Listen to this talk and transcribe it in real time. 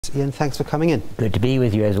Ian, thanks for coming in. Good to be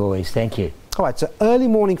with you as always, thank you. All right, so early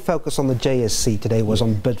morning focus on the JSE today was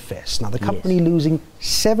on Bidfest. Now the company losing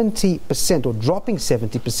 70% or dropping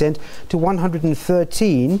 70% to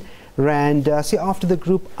 113 Rand after the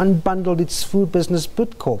group unbundled its food business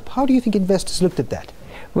Bidcorp. How do you think investors looked at that?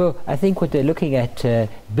 Well, I think what they're looking at,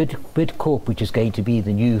 Bidcorp, which is going to be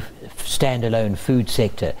the new standalone food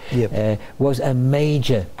sector, was a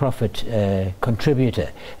major profit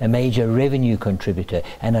contributor, a major revenue contributor,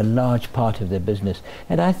 and a large part of their business.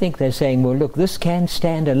 And I think they're saying, well, look, this can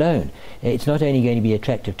stand alone. It's not only going to be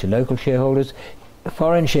attractive to local shareholders,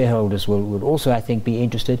 foreign shareholders will also, I think, be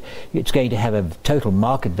interested. It's going to have a total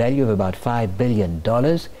market value of about $5 billion.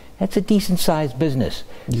 That's a decent-sized business.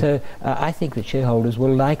 So I think that shareholders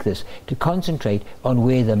will like this, to concentrate on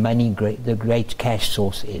where the money, the great cash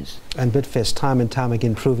source is. And Bidfest, time and time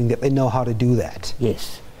again, proving that they know how to do that.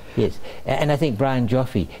 Yes. Yes, and I think Brian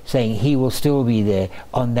Joffe saying he will still be there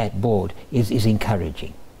on that board is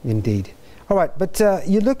encouraging. Indeed. All right, but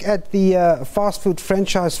you look at the fast food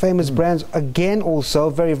franchise Famous Brands, again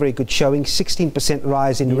also very, very good showing, 16%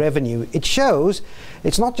 rise in revenue. It shows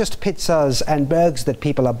it's not just pizzas and burgers that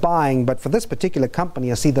people are buying, but for this particular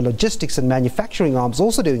company, I see the logistics and manufacturing arms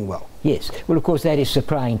also doing well. Yes, well, of course, that is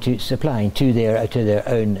supplying to their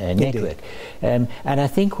own network. And I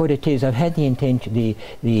think what it is, I've had the intention,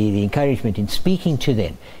 the encouragement in speaking to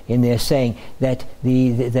them, in their saying that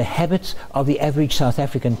the habits of the average South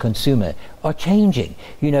African consumer are changing.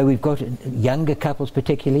 You know, we've got younger couples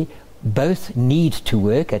particularly, both need to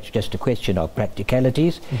work. It's just a question of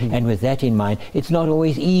practicalities, and with that in mind, it's not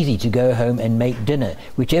always easy to go home and make dinner,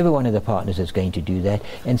 whichever one of the partners is going to do that,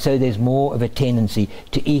 and so there's more of a tendency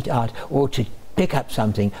to eat out or to pick up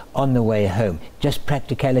something on the way home. Just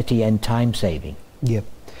practicality and time saving. Yep.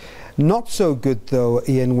 Not so good, though,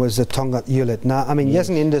 Ian, was Tonga Hewlett. Now, I mean, yes,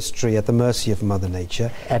 an industry at the mercy of Mother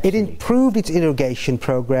Nature. Absolutely. It improved its irrigation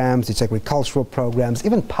programs, its agricultural programs,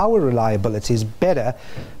 even power reliability is better,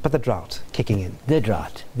 but the drought kicking in. The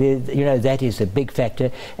drought, you know, that is a big factor.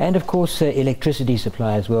 And, of course, electricity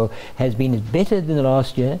supply as well has been better than the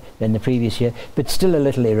last year, than the previous year, but still a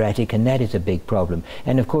little erratic, and that is a big problem.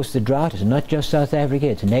 And, of course, the drought is not just South Africa,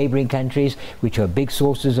 it's neighbouring countries, which are big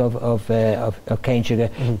sources of cane sugar.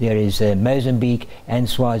 There is Mozambique and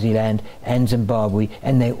Swaziland and Zimbabwe,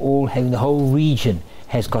 and they all have, the whole region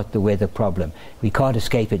has got the weather problem. We can't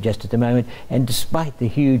escape it just at the moment, and despite the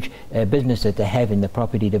huge business that they have in the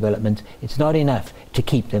property development, it's not enough to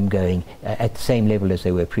keep them going at the same level as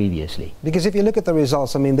they were previously. Because if you look at the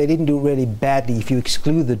results, I mean, they didn't do really badly if you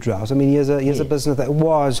exclude the drought. I mean, here's a business that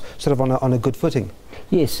was sort of on a good footing.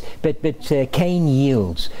 Yes, but cane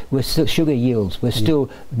yields, sugar yields were still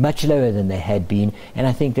much lower than they had been, and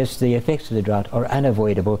I think just the effects of the drought are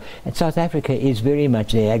unavoidable. And South Africa is very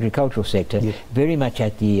much, the agricultural sector, very much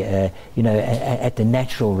at the at the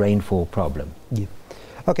natural rainfall problem.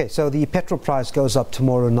 Okay, so the petrol price goes up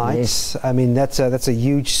tomorrow night. Yes. I mean, that's a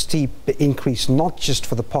huge, steep increase, not just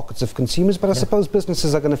for the pockets of consumers, but I suppose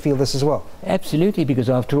businesses are going to feel this as well. Absolutely,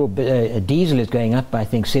 because after all, diesel is going up by, I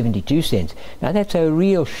think, 72 cents. Now, that's a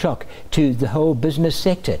real shock to the whole business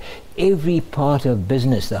sector. Every part of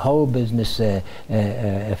business, the whole business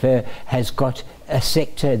affair, has got a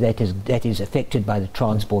sector that is affected by the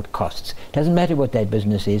transport costs. Doesn't matter what that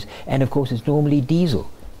business is, and of course, it's normally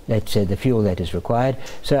diesel. That's the fuel that is required.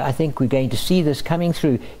 So I think we're going to see this coming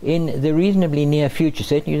through in the reasonably near future,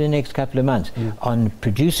 certainly in the next couple of months, on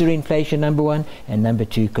producer inflation, number one, and number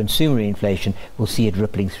two, consumer inflation. We'll see it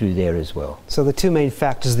rippling through there as well. So the two main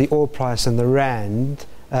factors, the oil price and the rand,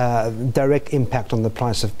 direct impact on the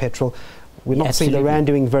price of petrol. We're not seeing the rand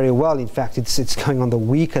doing very well. In fact, it's going on the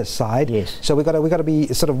weaker side. Yes. So we've got to be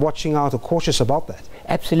sort of watching out or cautious about that.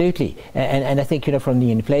 Absolutely. And I think, you know, from the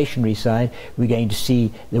inflationary side, we're going to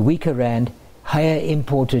see the weaker rand,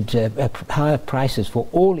 higher prices for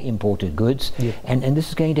all imported goods, and this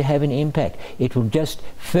is going to have an impact. It will just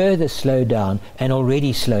further slow down an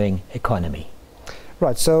already slowing economy.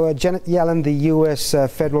 Right, so Janet Yellen, the U.S.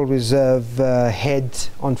 Federal Reserve head,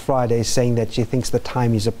 on Friday, saying that she thinks the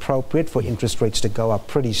time is appropriate for interest rates to go up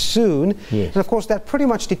pretty soon. Yes. And of course, that pretty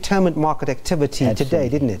much determined market activity today,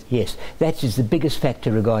 didn't it? Yes, that is the biggest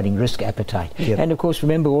factor regarding risk appetite. And of course,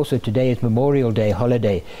 remember also today is Memorial Day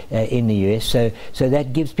holiday in the U.S., so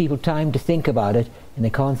that gives people time to think about it, and they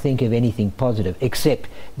can't think of anything positive, except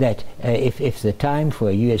that if the time for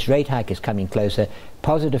a U.S. rate hike is coming closer,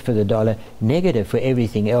 positive for the dollar, negative for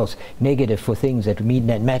everything else, negative for things that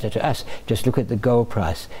matter to us. Just look at the gold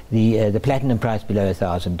price, the platinum price below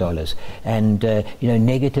 $1,000, and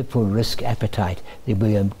negative for risk appetite. There will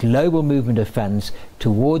be a global movement of funds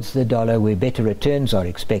towards the dollar where better returns are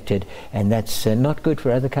expected, and that's not good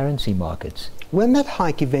for other currency markets. When that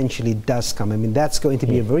hike eventually does come, I mean, that's going to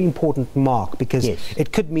be a very important mark, because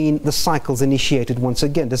it could mean the cycle's initiated once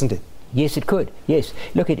again, doesn't it? Yes, it could. Yes,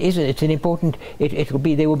 look, it's an important.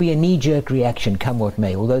 There will be a knee-jerk reaction, come what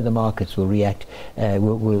may. Although the markets will react,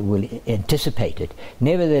 will anticipate it.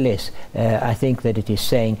 Nevertheless, I think that it is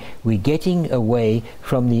saying we're getting away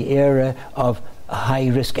from the era of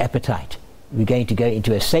high-risk appetite. We're going to go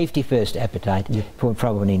into a safety-first appetite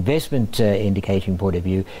from an investment indicating point of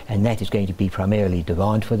view, and that is going to be primarily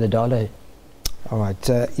demand for the dollar. All right,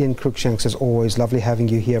 Ian Cruickshanks, as always, lovely having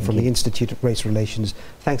you here from the Institute of Race Relations.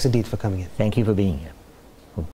 Thanks indeed for coming in. Thank you for being here.